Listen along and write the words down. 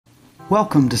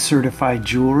Welcome to Certified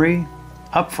Jewelry.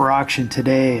 Up for auction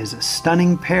today is a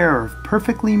stunning pair of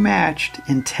perfectly matched,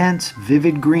 intense,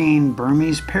 vivid green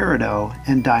Burmese Peridot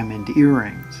and diamond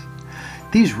earrings.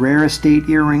 These rare estate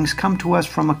earrings come to us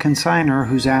from a consignor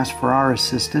who's asked for our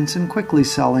assistance in quickly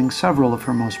selling several of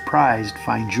her most prized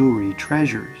fine jewelry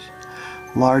treasures.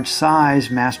 Large size,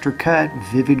 master cut,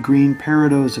 vivid green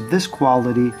peridots of this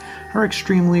quality are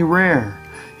extremely rare,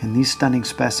 and these stunning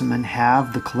specimens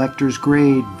have the collector's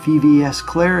grade VVS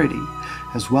clarity,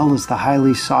 as well as the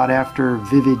highly sought after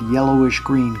vivid yellowish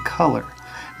green color,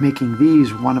 making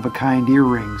these one-of-a-kind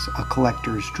earrings a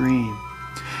collector's dream.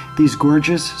 These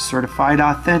gorgeous, certified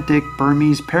authentic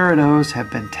Burmese peridots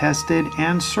have been tested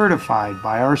and certified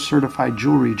by our certified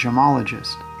jewelry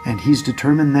gemologist, and he's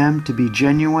determined them to be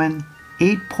genuine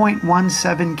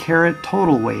 8.17 carat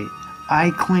total weight,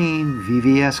 eye clean,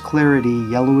 VVS clarity,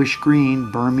 yellowish green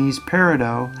Burmese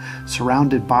peridot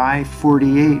surrounded by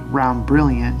 48 round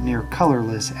brilliant near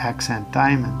colorless accent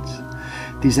diamonds.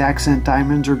 These accent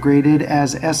diamonds are graded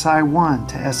as SI1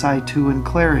 to SI2 in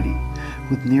clarity,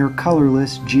 with near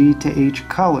colorless G to H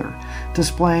color,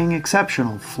 displaying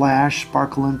exceptional flash,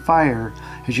 sparkle, and fire,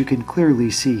 as you can clearly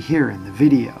see here in the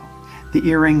video. The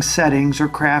earring settings are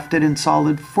crafted in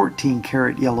solid 14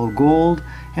 karat yellow gold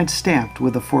and stamped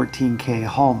with a 14K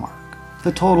hallmark.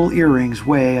 The total earrings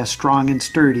weigh a strong and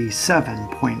sturdy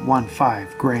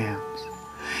 7.15 grams.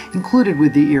 Included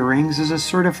with the earrings is a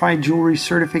certified jewelry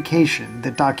certification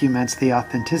that documents the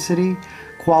authenticity,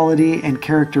 quality, and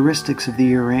characteristics of the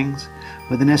earrings,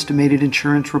 with an estimated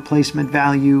insurance replacement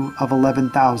value of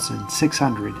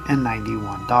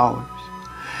 $11,691.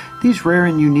 These rare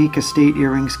and unique estate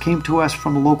earrings came to us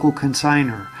from a local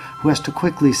consignor who has to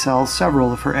quickly sell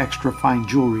several of her extra fine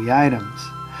jewelry items.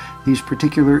 These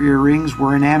particular earrings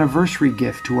were an anniversary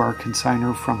gift to our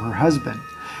consignor from her husband,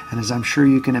 and as I'm sure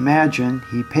you can imagine,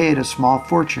 he paid a small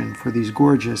fortune for these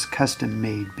gorgeous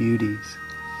custom-made beauties.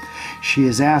 She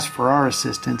has asked for our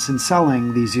assistance in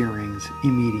selling these earrings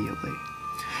immediately.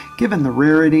 Given the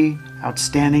rarity,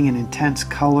 outstanding and intense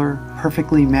color,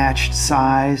 perfectly matched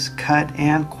size, cut,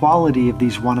 and quality of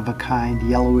these one-of-a-kind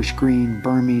yellowish-green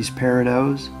Burmese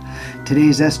peridots,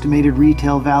 today's estimated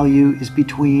retail value is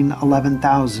between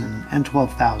 $11,000 and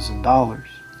 $12,000.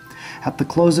 At the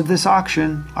close of this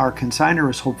auction, our consignor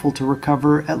is hopeful to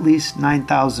recover at least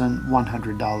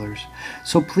 $9,100,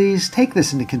 so please take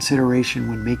this into consideration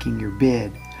when making your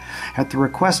bid. At the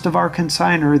request of our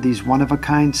consignor, these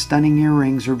one-of-a-kind stunning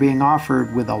earrings are being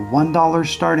offered with a $1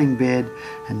 starting bid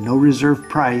and no reserve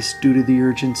price due to the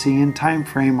urgency and time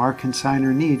frame our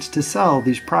consignor needs to sell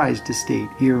these prized estate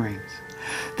earrings.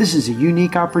 This is a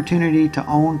unique opportunity to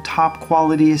own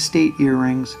top-quality estate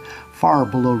earrings far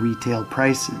below retail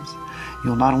prices.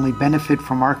 You'll not only benefit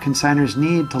from our consignor's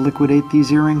need to liquidate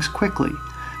these earrings quickly,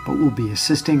 but will be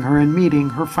assisting her in meeting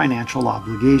her financial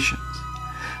obligations.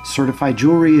 Certified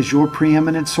Jewelry is your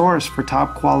preeminent source for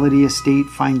top-quality estate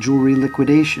fine jewelry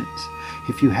liquidations.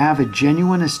 If you have a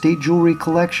genuine estate jewelry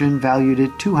collection valued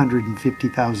at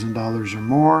 $250,000 or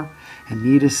more and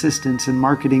need assistance in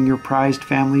marketing your prized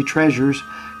family treasures,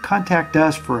 contact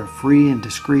us for a free and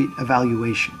discreet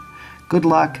evaluation. Good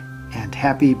luck and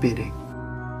happy bidding.